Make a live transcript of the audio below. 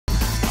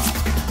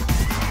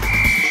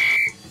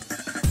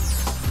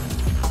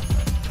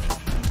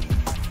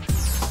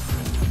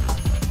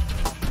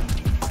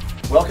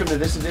Welcome to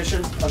this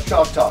edition of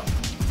Chalk Talk.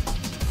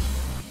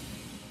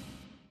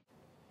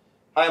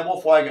 Hi, I'm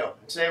Wolf Wigo.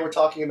 Today we're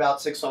talking about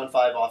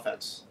 6-on-5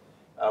 offense.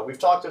 We've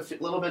talked a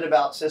little bit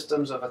about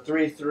systems of a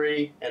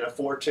 3-3 and a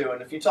 4-2,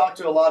 and if you talk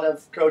to a lot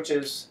of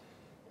coaches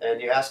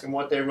and you ask them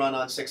what they run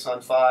on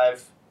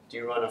 6-on-5, do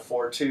you run a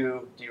 4-2,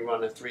 do you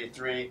run a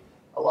 3-3,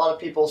 a lot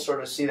of people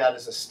sort of see that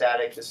as a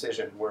static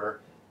decision where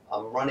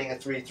I'm running a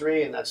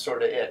 3-3 and that's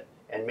sort of it.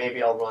 And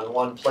maybe I'll run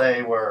one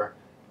play where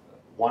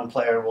one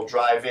player will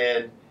drive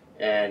in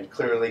and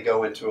clearly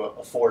go into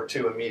a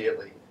 4-2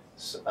 immediately.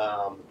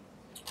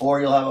 Or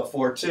you'll have a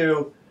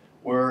 4-2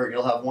 where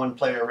you'll have one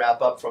player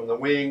wrap up from the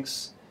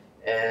wings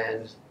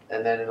and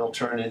then it'll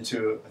turn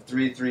into a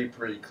 3-3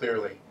 pretty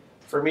clearly.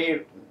 For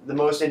me, the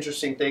most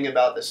interesting thing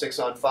about the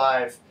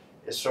 6-on-5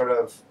 is sort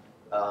of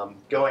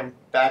going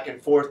back and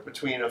forth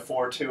between a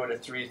 4-2 and a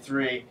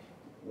 3-3,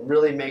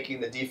 really making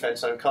the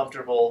defense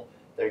uncomfortable.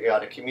 They've got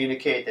to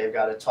communicate, they've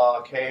got to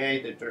talk,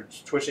 hey, they're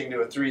switching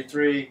to a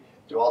 3-3.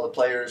 Do all the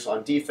players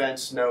on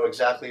defense know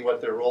exactly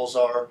what their roles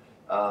are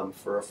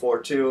for a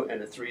 4-2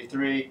 and a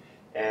 3-3,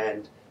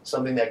 and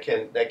something that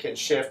can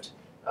shift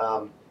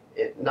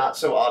not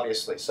so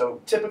obviously. So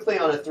typically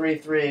on a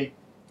 3-3,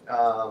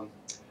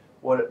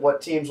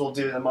 what teams will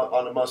do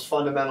on the most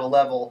fundamental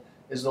level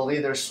is they'll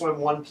either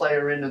swim one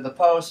player into the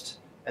post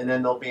and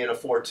then they'll be in a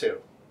 4-2,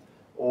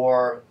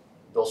 or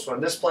they'll swim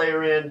this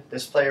player in,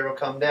 this player will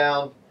come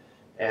down,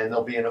 and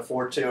they'll be in a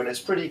 4-2, and it's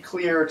pretty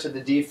clear to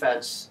the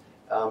defense.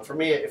 For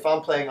me, if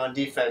I'm playing on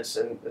defense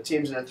and the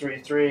team's in a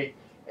 3-3,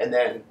 and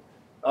then,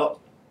 oh,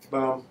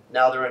 boom,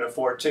 now they're in a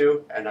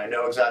 4-2, and I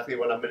know exactly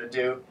what I'm going to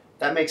do,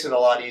 that makes it a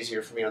lot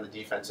easier for me on the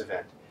defensive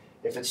end.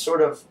 If it's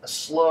sort of a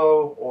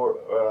slow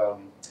or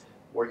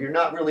where you're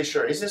not really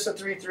sure, is this a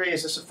 3-3,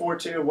 is this a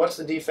 4-2, what's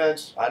the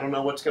defense, I don't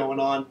know what's going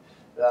on,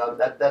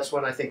 that's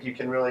when I think you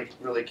can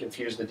really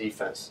confuse the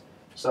defense.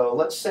 So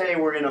let's say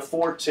we're in a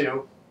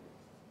 4-2.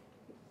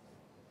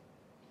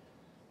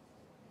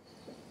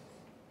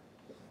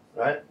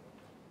 Right?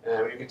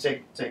 And we can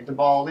take the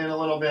ball in a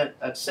little bit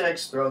at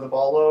 6, throw the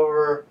ball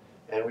over,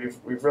 and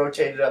we've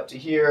rotated up to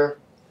here.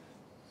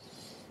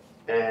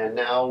 And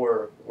now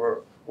we're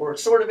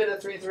sort of in a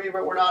 3-3,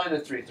 but we're not in a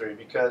 3-3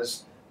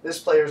 because this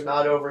player's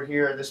not over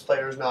here, this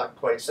player's not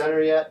quite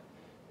center yet.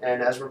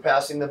 And as we're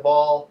passing the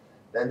ball,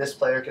 then this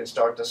player can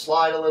start to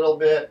slide a little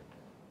bit.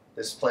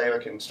 This player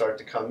can start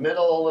to come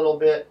middle a little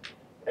bit,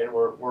 and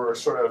we're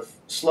sort of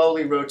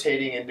slowly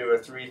rotating into a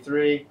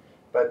 3-3.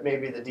 But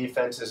maybe the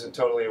defense isn't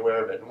totally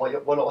aware of it. And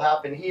what will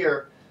happen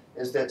here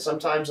is that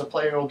sometimes a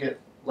player will get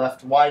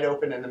left wide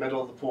open in the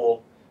middle of the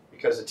pool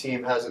because the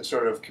team hasn't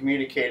sort of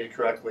communicated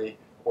correctly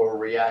or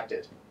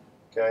reacted.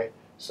 Okay,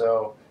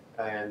 so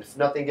and if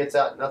nothing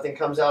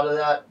comes out of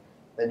that,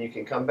 then you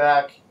can come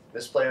back.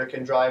 This player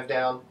can drive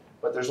down,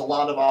 but there's a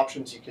lot of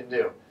options you can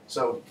do.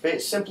 So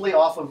simply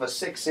off of a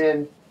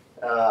 6-in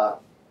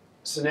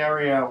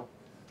scenario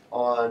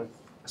on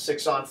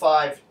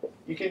 6-on-5,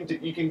 you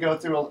can go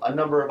through a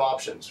number of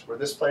options where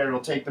this player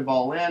will take the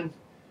ball in,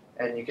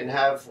 and you can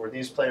have where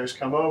these players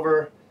come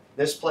over.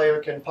 This player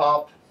can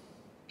pop,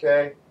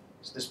 okay?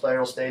 So this player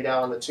will stay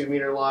down on the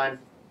 2-meter line.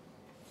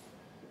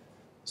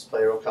 This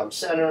player will come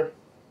center.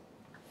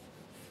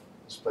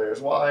 This player's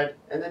wide,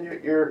 and then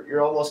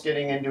you're almost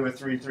getting into a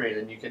 3-3.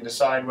 Then you can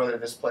decide whether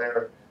this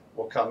player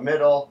will come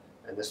middle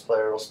and this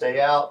player will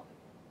stay out,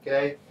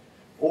 okay?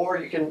 Or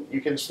you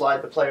can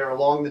slide the player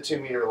along the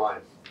 2-meter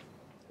line.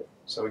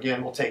 So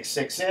again, we'll take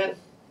 6 in,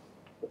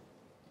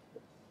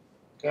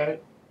 okay?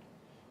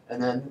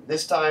 And then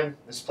this time,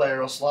 this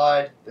player will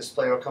slide, this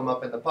player will come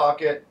up in the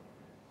pocket,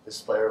 this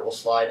player will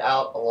slide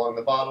out along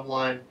the bottom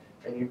line,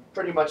 and you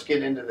pretty much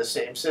get into the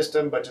same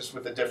system, but just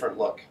with a different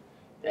look.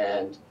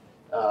 And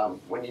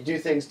when you do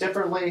things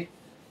differently,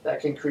 that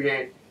can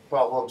create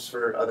problems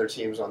for other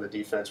teams on the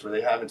defense where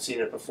they haven't seen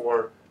it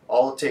before.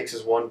 All it takes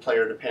is one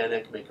player to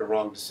panic, make a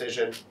wrong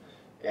decision,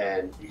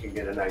 and you can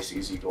get a nice,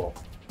 easy goal.